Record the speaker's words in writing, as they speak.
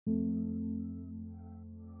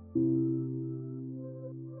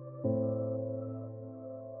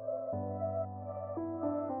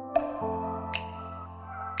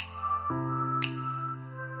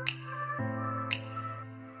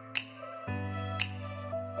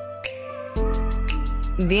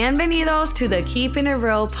Bienvenidos to the Keeping It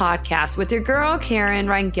Real podcast with your girl, Karen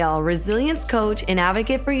Rangel, resilience coach and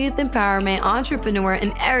advocate for youth empowerment, entrepreneur,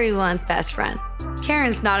 and everyone's best friend.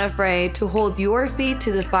 Karen's not afraid to hold your feet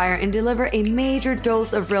to the fire and deliver a major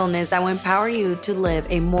dose of realness that will empower you to live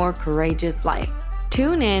a more courageous life.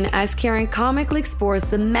 Tune in as Karen comically explores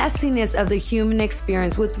the messiness of the human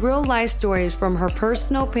experience with real-life stories from her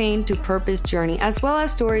personal pain to purpose journey, as well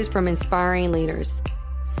as stories from inspiring leaders.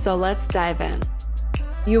 So let's dive in.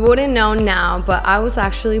 You wouldn't know now, but I was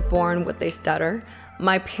actually born with a stutter.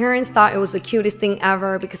 My parents thought it was the cutest thing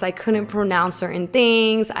ever because I couldn't pronounce certain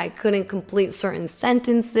things, I couldn't complete certain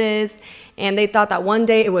sentences, and they thought that one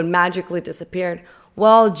day it would magically disappear.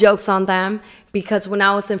 Well, joke's on them, because when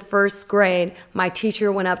I was in first grade, my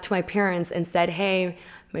teacher went up to my parents and said, "Hey,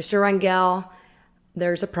 Mr. Rangel,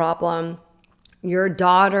 there's a problem. Your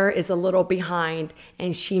daughter is a little behind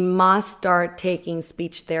and she must start taking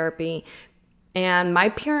speech therapy." And my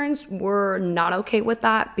parents were not okay with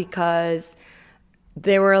that because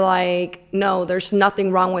they were like, "No, there's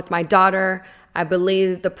nothing wrong with my daughter. I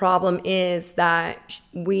believe the problem is that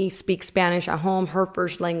we speak Spanish at home. Her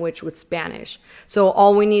first language was Spanish. So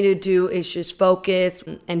all we need to do is just focus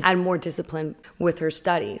and add more discipline with her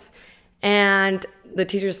studies." And the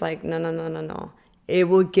teacher's like, no. It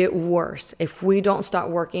will get worse if we don't start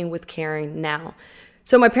working with Karen now.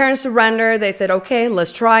 So my parents surrendered. They said, "Okay,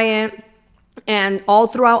 let's try it." And all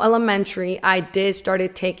throughout elementary, I did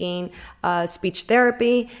started taking speech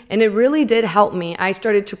therapy, and it really did help me. I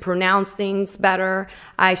started to pronounce things better.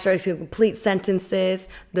 I started to complete sentences.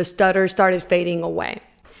 The stutter started fading away.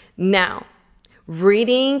 Now,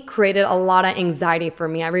 reading created a lot of anxiety for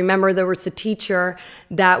me. I remember there was a teacher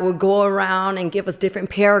that would go around and give us different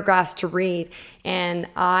paragraphs to read, and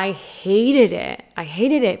I hated it. I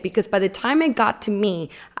hated it because by the time it got to me,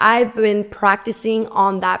 I've been practicing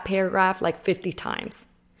on that paragraph like 50 times.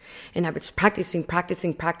 And I was practicing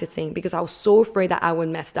because I was so afraid that I would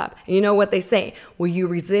mess up. And you know what they say? Well, you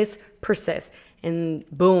resist, persist. And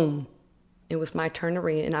boom, it was my turn to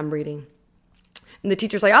read, and I'm reading. And the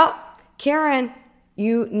teacher's like, "Oh, Karen,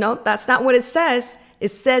 no, that's not what it says.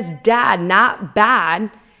 It says dad, not bad."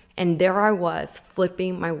 And there I was,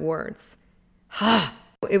 flipping my words.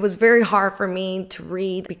 It was very hard for me to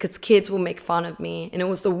read because kids will make fun of me. And it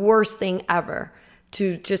was the worst thing ever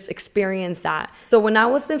to just experience that. So when I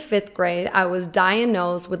was in 5th grade, I was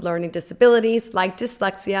diagnosed with learning disabilities like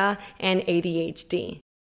dyslexia and ADHD.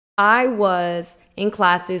 I was in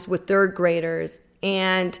classes with 3rd graders,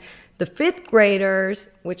 and the 5th graders,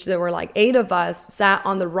 which there were like 8 of us, sat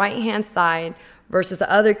on the right-hand side versus the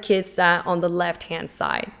other kids sat on the left-hand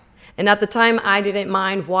side. And at the time, I didn't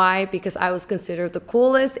mind. Why? Because I was considered the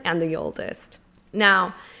coolest and the oldest.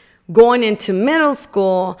 Now, going into middle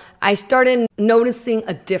school, I started noticing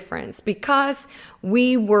a difference because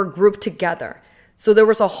we were grouped together. So there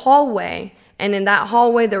was a hallway, and in that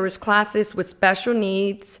hallway, there was classes with special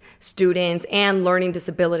needs students and learning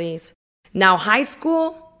disabilities. Now, high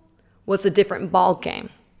school was a different ball game.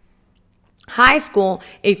 High school,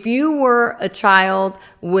 if you were a child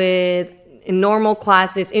with normal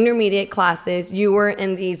classes, intermediate classes, you were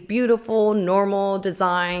in these beautiful, normal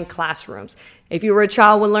design classrooms. If you were a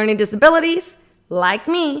child with learning disabilities, like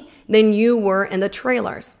me, then you were in the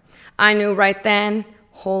trailers. I knew right then,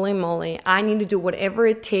 holy moly, I need to do whatever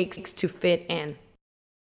it takes to fit in.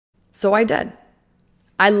 So I did.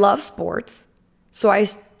 I love sports, so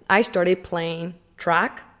I started playing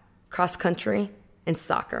track, cross country, and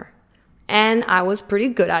soccer. And I was pretty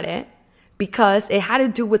good at it because it had to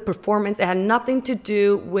do with performance. It had nothing to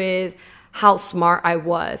do with how smart I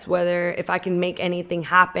was, whether if I can make anything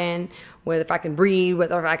happen, whether if I can read,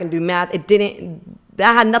 whether if I can do math.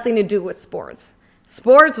 That had nothing to do with sports.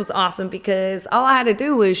 Sports was awesome because all I had to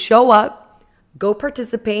do was show up, go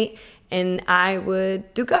participate, and I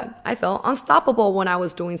would do good. I felt unstoppable when I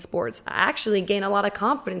was doing sports. I actually gained a lot of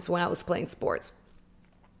confidence when I was playing sports.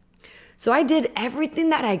 So I did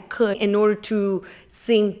everything that I could in order to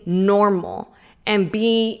seem normal and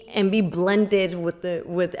be blended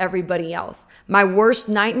with everybody else. My worst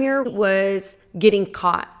nightmare was getting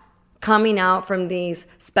caught coming out from these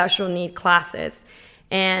special need classes.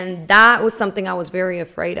 And that was something I was very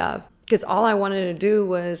afraid of because all I wanted to do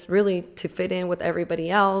was really to fit in with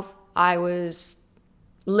everybody else. I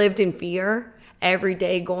lived in fear. Every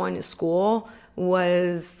day going to school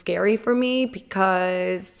was scary for me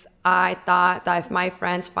because I thought that if my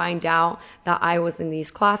friends find out that I was in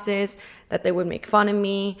these classes, that they would make fun of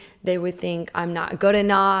me. They would think I'm not good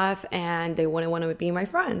enough and they wouldn't want to be my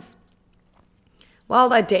friends. Well,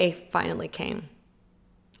 that day finally came.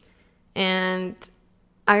 And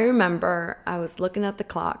I remember I was looking at the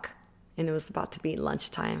clock and it was about to be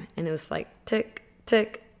lunchtime, and it was like tick,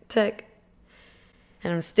 tick, tick.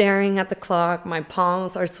 And I'm staring at the clock, my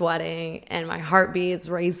palms are sweating, and my heartbeat is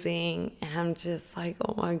racing, and I'm just like,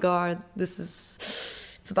 oh my God, it's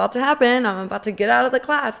about to happen. I'm about to get out of the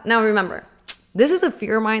class. Now remember, this is a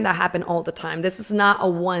fear of mine that happened all the time. This is not a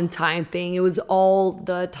one-time thing. It was all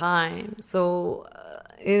the time. So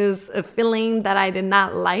it was a feeling that I did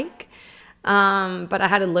not like, but I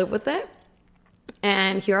had to live with it.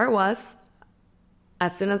 And here I was.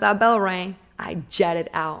 As soon as that bell rang, I jetted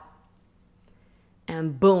out.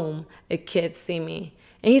 And boom, a kid see me.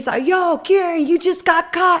 And he's like, yo, Karen, you just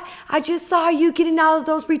got caught. I just saw you getting out of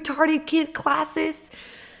those retarded kid classes.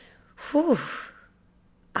 Whew.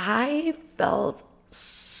 I felt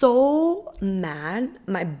so mad.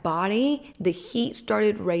 My body, the heat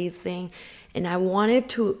started racing. And I wanted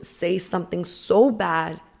to say something so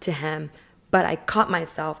bad to him. But I caught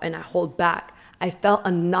myself and I hold back. I felt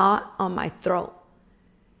a knot on my throat.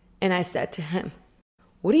 And I said to him,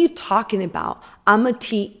 what are you talking about? I'm a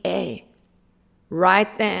TA.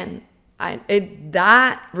 Right then,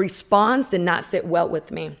 that response did not sit well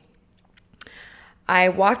with me. I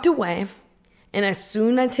walked away, and as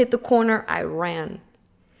soon as I hit the corner, I ran.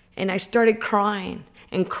 And I started crying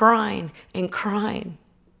and crying and crying.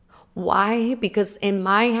 Why? Because in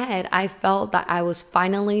my head, I felt that I was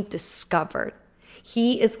finally discovered.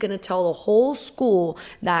 He is going to tell the whole school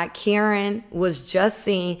that Karen was just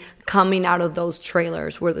seen coming out of those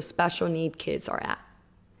trailers where the special need kids are at.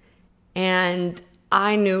 And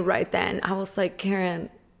I knew right then, I was like,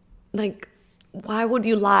 Karen, like, why would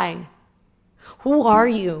you lie? Who are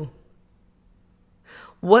you?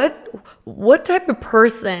 What type of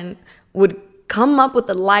person would come up with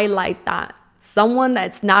a lie like that? Someone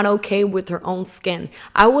that's not okay with her own skin.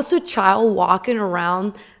 I was a child walking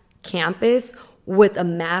around campus with a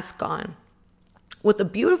mask on, with a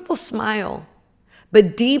beautiful smile.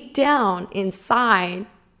 But deep down inside,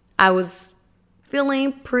 I was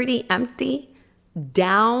feeling pretty empty,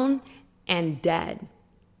 down, and dead.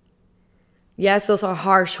 Yes, those are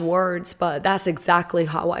harsh words, but that's exactly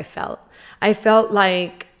how I felt. I felt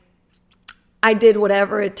like I did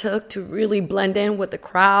whatever it took to really blend in with the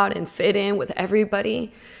crowd and fit in with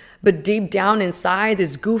everybody. But deep down inside,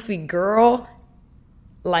 this goofy girl,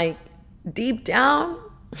 like, deep down,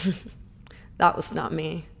 that was not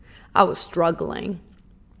me. I was struggling.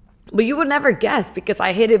 But you would never guess because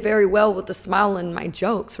I hid it very well with the smile and my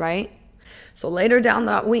jokes, right? So later down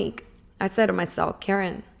that week, I said to myself,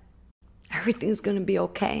 Karen, everything's going to be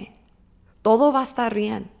okay. Todo va a estar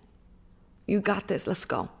bien. You got this. Let's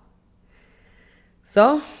go.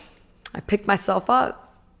 So I picked myself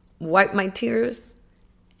up, wiped my tears,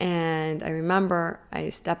 and I remember I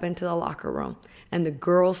step into the locker room. And the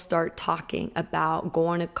girls start talking about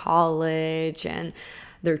going to college and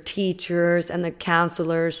their teachers and the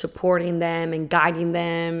counselors supporting them and guiding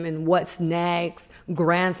them and what's next,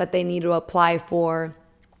 grants that they need to apply for.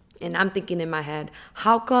 And I'm thinking in my head,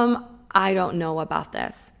 how come I don't know about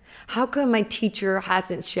this? How come my teacher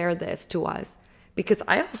hasn't shared this to us? Because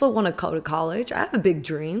I also want to go to college. I have big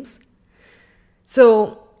dreams.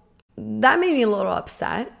 So that made me a little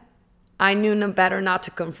upset. I knew no better not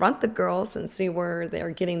to confront the girls and see where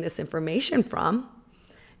they're getting this information from.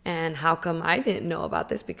 And how come I didn't know about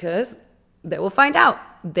this? Because they will find out.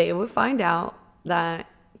 They will find out that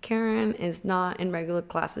Karen is not in regular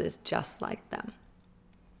classes just like them.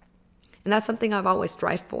 And that's something I've always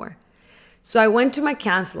strived for. So I went to my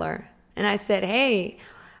counselor and I said, hey,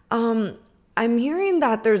 I'm hearing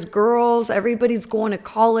that there's girls, everybody's going to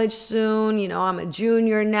college soon. You know, I'm a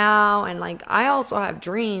junior now. And like, I also have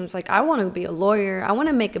dreams. Like, I want to be a lawyer. I want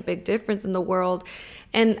to make a big difference in the world.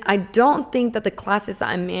 And I don't think that the classes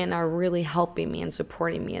I'm in are really helping me and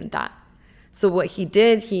supporting me in that. So what he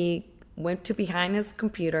did, he went to behind his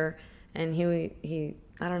computer and he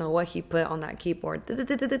I don't know what he put on that keyboard.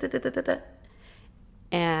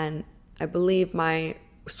 And I believe my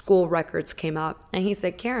school records came up. And he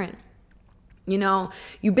said, Karen, you know,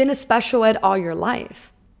 you've been a special ed all your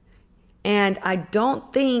life. And I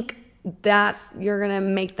don't think you're going to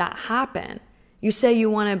make that happen. You say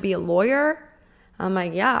you want to be a lawyer? I'm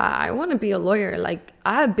like, yeah, I want to be a lawyer. Like,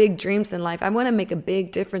 I have big dreams in life. I want to make a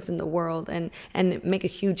big difference in the world and make a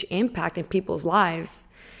huge impact in people's lives.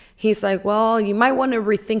 He's like, well, you might want to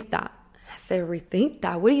rethink that. I said, rethink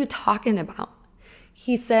that? What are you talking about?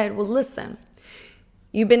 He said, well, listen,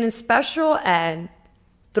 you've been in special ed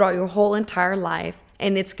throughout your whole entire life,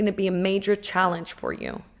 and it's going to be a major challenge for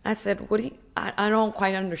you. I said, I don't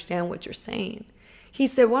quite understand what you're saying. He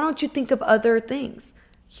said, why don't you think of other things?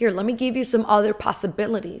 Here, let me give you some other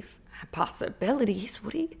possibilities. Possibilities?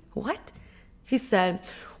 What? He said,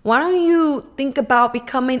 Why don't you think about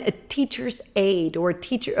becoming a teacher's aide or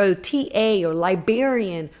a TA or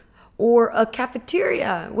librarian or a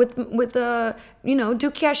cafeteria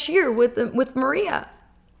do cashier with Maria?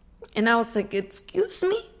 And I was like, excuse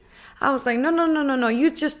me? I was like, no, you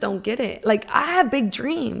just don't get it. Like, I have big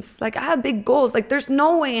dreams. Like, I have big goals. Like, there's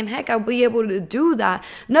no way in heck I'll be able to do that.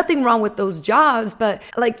 Nothing wrong with those jobs, but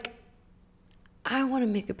like, I want to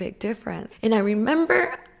make a big difference. And I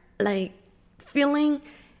remember like feeling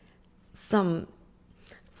some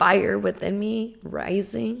fire within me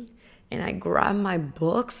rising. And I grabbed my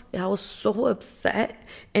books. I was so upset.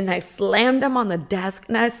 And I slammed them on the desk.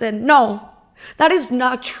 And I said, no, that is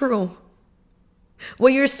not true.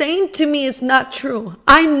 What you're saying to me is not true.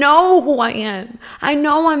 I know who I am. I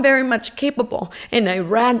know I'm very much capable. And I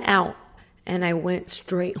ran out and I went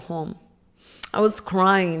straight home. I was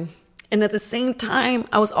crying. And at the same time,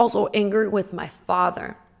 I was also angry with my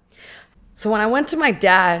father. So when I went to my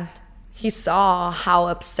dad, he saw how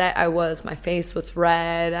upset I was. My face was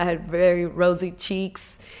red. I had very rosy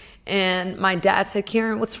cheeks. And my dad said,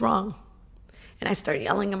 Karen, what's wrong? And I started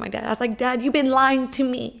yelling at my dad. I was like, Dad, you've been lying to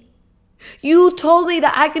me. You told me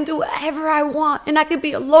that I can do whatever I want and I could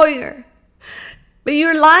be a lawyer. But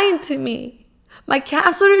you're lying to me. My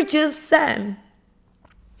counselor just said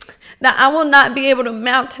that I will not be able to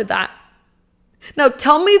amount to that. Now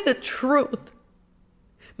tell me the truth.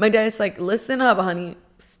 My dad's like, listen up, honey.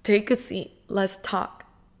 Take a seat. Let's talk.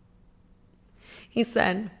 He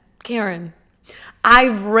said, Karen,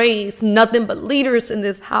 I've raised nothing but leaders in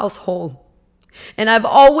this household. And I've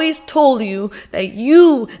always told you that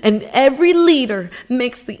you and every leader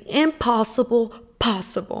makes the impossible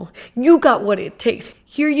possible. You got what it takes.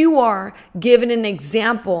 Here you are giving an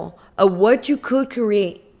example of what you could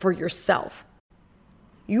create for yourself.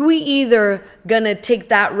 You either gonna take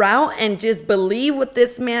that route and just believe what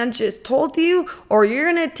this man just told you, or you're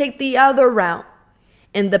gonna take the other route.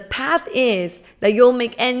 And the path is that you'll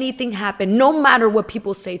make anything happen, no matter what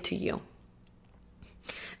people say to you.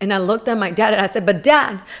 And I looked at my dad and I said, but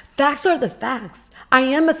Dad, facts are the facts. I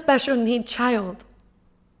am a special needs child.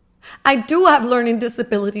 I do have learning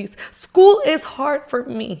disabilities. School is hard for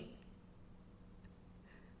me.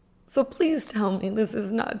 So please tell me this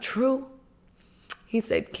is not true. He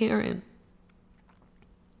said, Karen,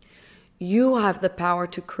 you have the power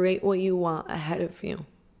to create what you want ahead of you.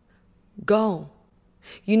 Go.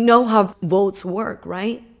 You know how votes work,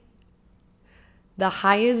 right? The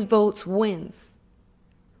highest votes wins.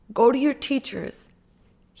 Go to your teachers,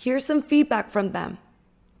 hear some feedback from them,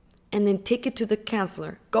 and then take it to the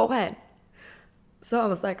counselor. Go ahead. So I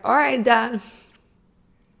was like, all right, Dad.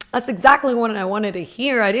 That's exactly what I wanted to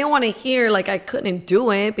hear. I didn't want to hear like I couldn't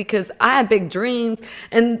do it because I had big dreams.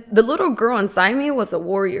 And the little girl inside me was a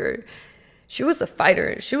warrior. She was a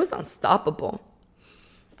fighter. She was unstoppable.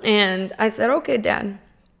 And I said, okay, Dad.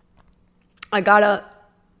 I got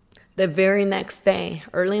up the very next day,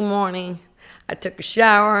 early morning. I took a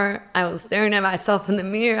shower. I was staring at myself in the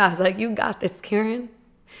mirror. I was like, you got this, Karen.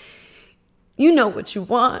 You know what you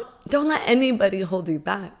want. Don't let anybody hold you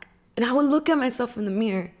back. And I would look at myself in the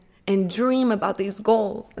mirror and dream about these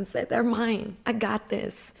goals and say, they're mine. I got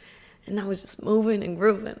this. And I was just moving and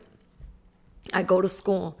grooving. I go to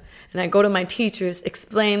school and I go to my teachers,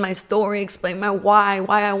 explain my story, explain my why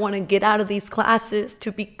I want to get out of these classes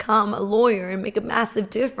to become a lawyer and make a massive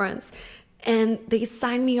difference. And they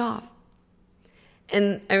signed me off.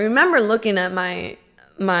 And I remember looking at my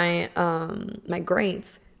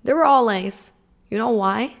grades. They were all A's. You know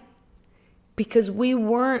why? Because we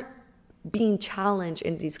weren't being challenged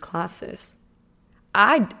in these classes.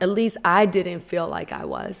 At least I didn't feel like I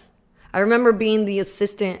was. I remember being the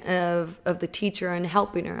assistant of the teacher and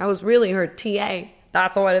helping her. I was really her TA.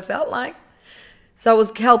 That's what it felt like. So I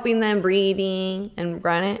was helping them reading. And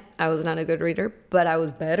granted, I was not a good reader, but I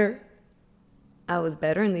was better. I was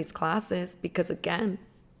better in these classes because, again,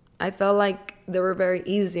 I felt like they were very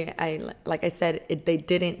easy. Like I said, they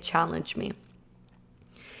didn't challenge me.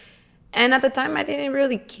 And at the time, I didn't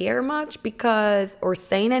really care much or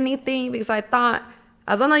saying anything because I thought,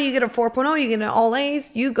 as long as you get a 4.0, you get an all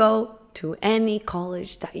A's, you go to any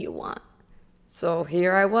college that you want. So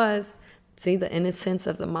here I was. See the innocence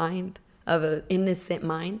of the mind, of an innocent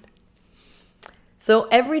mind. So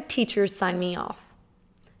every teacher signed me off.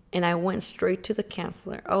 And I went straight to the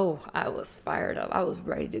counselor. Oh, I was fired up. I was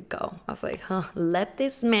ready to go. I was like, let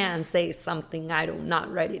this man say something I'm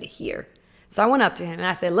not ready to hear. So I went up to him and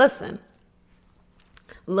I said, listen,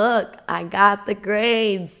 look, I got the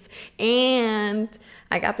grades and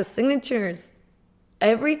I got the signatures.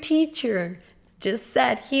 Every teacher just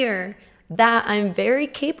said here that I'm very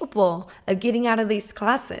capable of getting out of these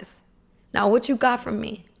classes. Now, what you got from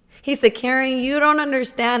me? He said, Karen, you don't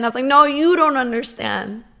understand. I was like, no, you don't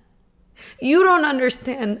understand. You don't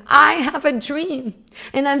understand. I have a dream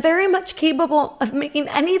and I'm very much capable of making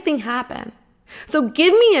anything happen. So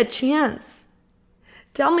give me a chance.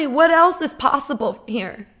 Tell me what else is possible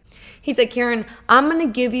here. He said, Karen, I'm going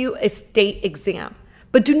to give you a state exam,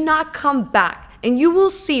 but do not come back. And you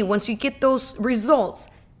will see once you get those results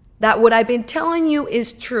that what I've been telling you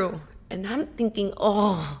is true. And I'm thinking,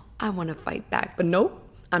 oh, I want to fight back. But nope,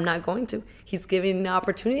 I'm not going to. He's giving me an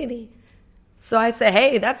opportunity. So I said,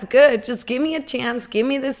 hey, that's good. Just give me a chance. Give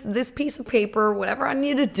me this piece of paper, whatever I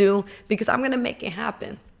need to do, because I'm going to make it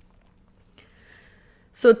happen.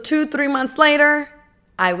 So 2-3 months later,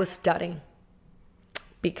 I was studying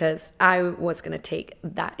because I was going to take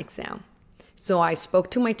that exam. So I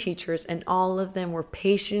spoke to my teachers and all of them were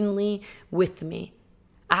patiently with me.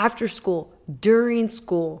 After school, during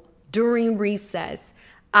recess,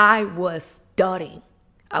 I was studying.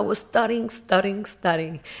 I was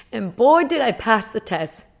studying. And boy, did I pass the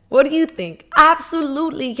test. What do you think?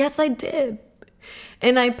 Absolutely. Yes, I did.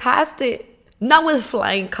 And I passed it, not with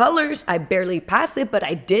flying colors. I barely passed it, but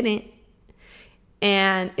I didn't.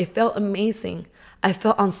 And it felt amazing. I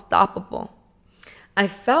felt unstoppable. I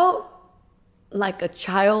felt like a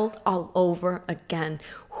child all over again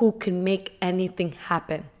who can make anything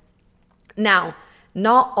happen. Now,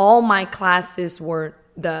 not all my classes were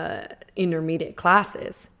the intermediate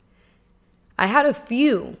classes. I had a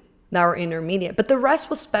few that were intermediate, but the rest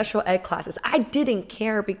was special ed classes. I didn't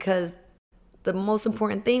care because the most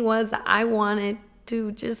important thing was that I wanted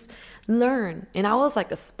to just learn. And I was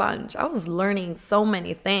like a sponge. I was learning so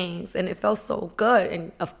many things and it felt so good.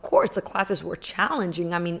 And of course, the classes were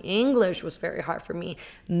challenging. I mean, English was very hard for me.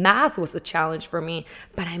 Math was a challenge for me,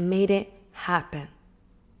 but I made it happen.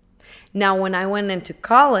 Now, when I went into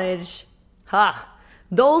college,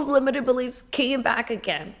 those limited beliefs came back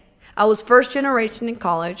again. I was first generation in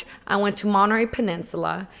college. I went to Monterey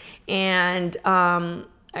Peninsula and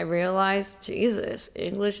I realized, Jesus,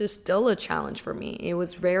 English is still a challenge for me. It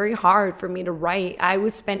was very hard for me to write. I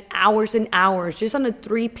would spend hours and hours just on a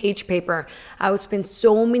 3-page paper. I would spend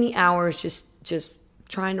so many hours just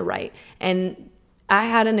trying to write. And I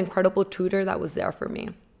had an incredible tutor that was there for me.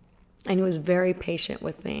 And he was very patient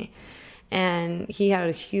with me. And he had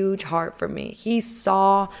a huge heart for me. He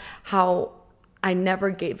saw how I never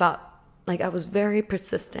gave up. Like I was very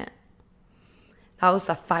persistent. That was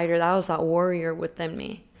the fighter. That was that warrior within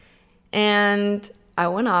me. And I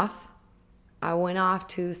went off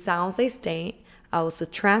to San Jose State. I was a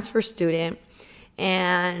transfer student.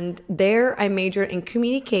 And there I majored in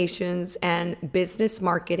communications and business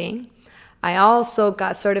marketing. I also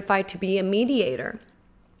got certified to be a mediator.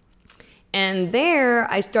 And there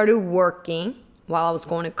I started working while I was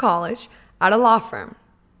going to college at a law firm.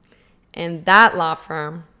 And that law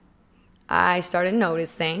firm, I started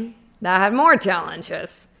noticing that I had more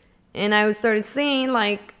challenges. And I started seeing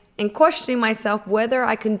and questioning myself whether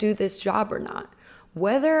I can do this job or not,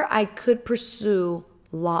 whether I could pursue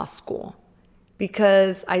law school.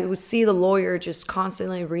 Because I would see the lawyer just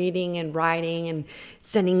constantly reading and writing and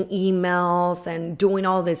sending emails and doing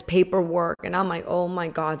all this paperwork. And I'm like, oh my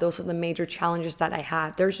God, those are the major challenges that I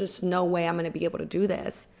have. There's just no way I'm going to be able to do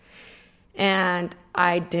this. And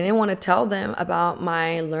I didn't want to tell them about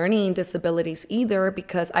my learning disabilities either,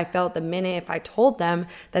 because I felt the minute if I told them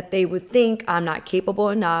that they would think I'm not capable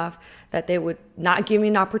enough, that they would not give me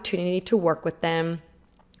an opportunity to work with them,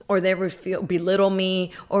 or they would belittle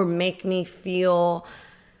me or make me feel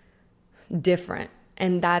different.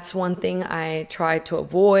 And that's one thing I try to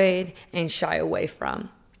avoid and shy away from.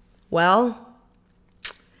 Well,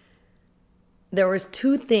 there was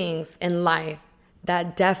 2 things in life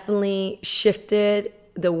that definitely shifted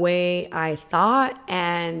the way I thought,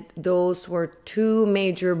 and those were 2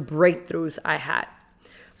 major breakthroughs I had.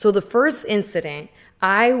 So the first incident,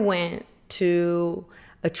 I went to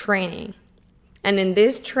a training. And in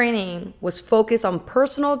this training was focused on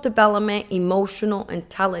personal development, emotional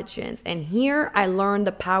intelligence. And here I learned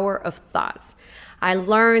the power of thoughts. I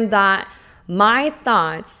learned that my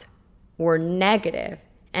thoughts were negative,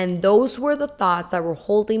 and those were the thoughts that were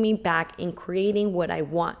holding me back in creating what I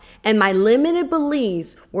want. And my limited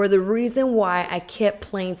beliefs were the reason why I kept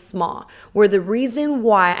playing small, were the reason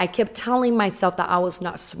why I kept telling myself that I was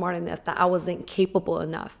not smart enough, that I wasn't capable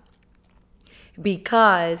enough.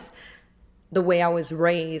 Because the way I was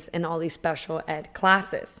raised in all these special ed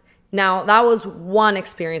classes. Now, that was one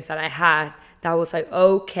experience that I had that was like,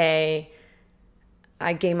 okay,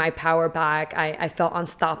 I gained my power back. I felt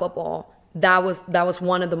unstoppable. That was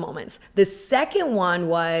one of the moments. The second one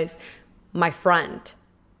was my friend.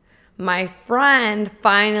 my friend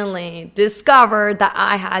finally discovered that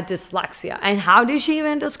I had dyslexia. And how did she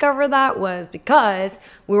even discover that? Was because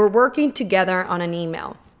we were working together on an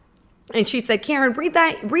email. And she said, Karen, read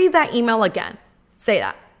that email again. Say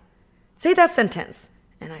that sentence.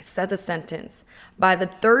 And I said the sentence. By the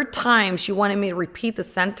third time she wanted me to repeat the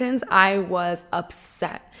sentence, I was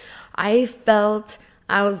upset. I felt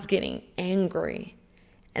I was getting angry.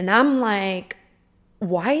 And I'm like,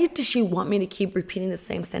 why does she want me to keep repeating the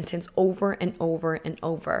same sentence over and over and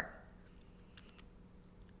over?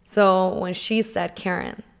 So when she said,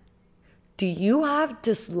 Karen, do you have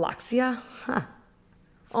dyslexia?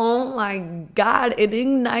 Oh my God, it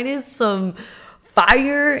ignited some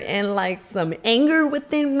fire and like some anger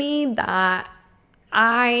within me that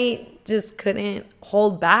I just couldn't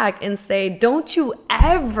hold back and say, don't you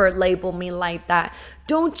ever label me like that.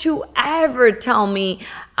 Don't you ever tell me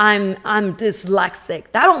I'm dyslexic.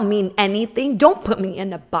 That don't mean anything. Don't put me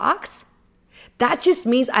in a box. That just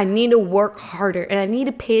means I need to work harder and I need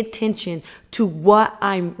to pay attention to what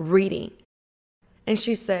I'm reading. And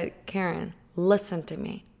she said, Karen, listen to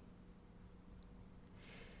me.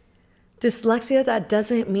 Dyslexia, that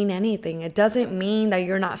doesn't mean anything. It doesn't mean that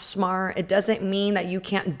you're not smart. It doesn't mean that you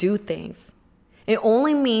can't do things. It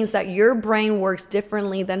only means that your brain works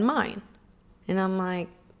differently than mine. And I'm like,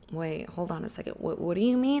 wait, hold on a second. What do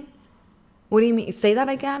you mean? What do you mean? Say that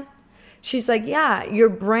again? She's like, yeah, your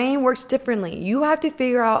brain works differently. You have to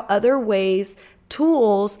figure out other ways,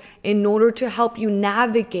 tools, in order to help you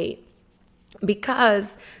navigate.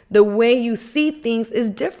 Because the way you see things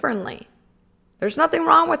is differently. There's nothing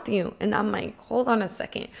wrong with you. And I'm like, hold on a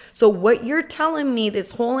second. So what you're telling me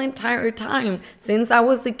this whole entire time, since I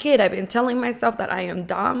was a kid, I've been telling myself that I am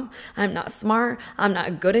dumb, I'm not smart, I'm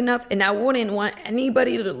not good enough. And I wouldn't want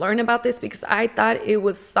anybody to learn about this because I thought it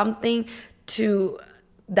was something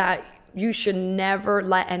that you should never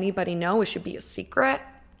let anybody know. It should be a secret.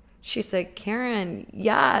 She said, Karen,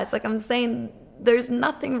 yeah, it's like I'm saying, there's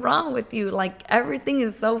nothing wrong with you. Like everything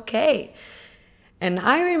is okay. And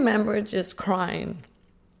I remember just crying.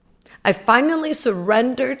 I finally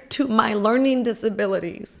surrendered to my learning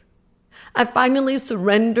disabilities. I finally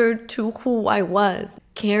surrendered to who I was.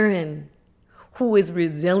 Karen, who is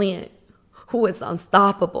resilient, who is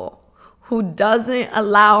unstoppable, who doesn't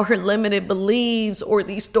allow her limited beliefs or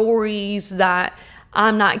these stories that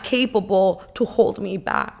I'm not capable to hold me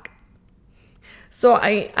back. So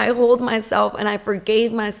I hold myself and I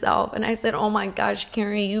forgave myself. And I said, oh my gosh,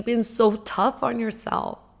 Karen, you've been so tough on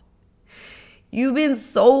yourself. You've been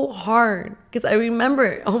so hard. Because I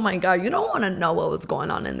remember, oh my God, you don't want to know what was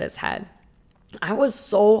going on in this head. I was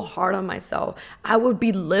so hard on myself. I would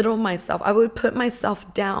belittle myself. I would put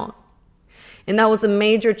myself down. And that was a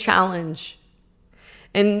major challenge.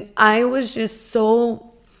 And I was just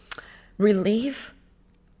so relieved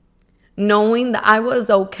knowing that I was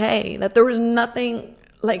okay, that there was nothing,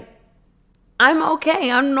 like, I'm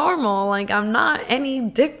okay, I'm normal, like, I'm not any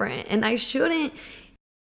different, and I shouldn't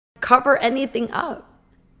cover anything up.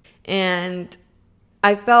 And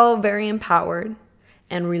I felt very empowered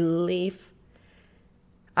and relief.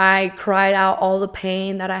 I cried out all the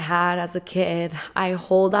pain that I had as a kid. I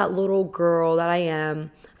hold that little girl that I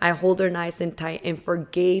am. I hold her nice and tight and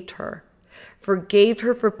forgave her. Forgave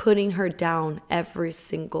her for putting her down every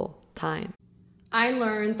single time. I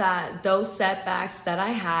learned that those setbacks that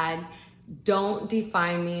I had don't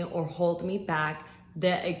define me or hold me back.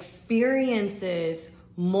 The experiences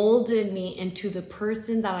molded me into the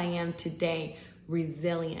person that I am today,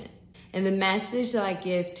 resilient. And the message that I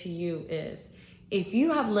give to you is, if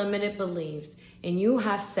you have limited beliefs and you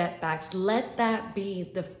have setbacks, let that be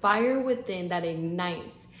the fire within that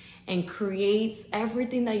ignites and creates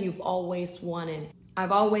everything that you've always wanted.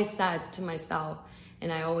 I've always said to myself,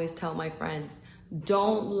 and I always tell my friends,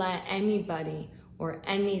 don't let anybody or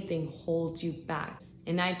anything hold you back.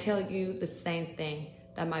 And I tell you the same thing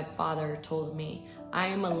that my father told me. I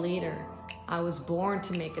am a leader. I was born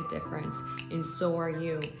to make a difference, and so are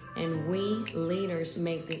you. And we leaders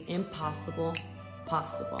make the impossible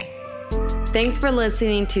possible. Thanks for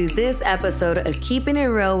listening to this episode of Keeping It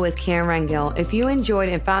Real with Karen Rangel. If you enjoyed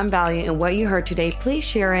and found value in what you heard today, please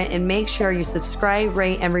share it and make sure you subscribe,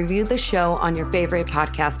 rate, and review the show on your favorite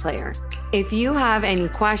podcast player. If you have any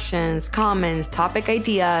questions, comments, topic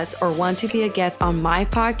ideas, or want to be a guest on my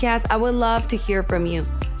podcast, I would love to hear from you.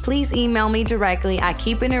 Please email me directly at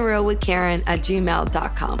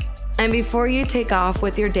keepingitrealwithkaren@gmail.com. And before you take off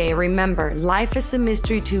with your day, remember, life is a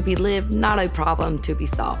mystery to be lived, not a problem to be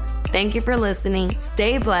solved. Thank you for listening.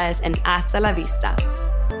 Stay blessed and hasta la vista.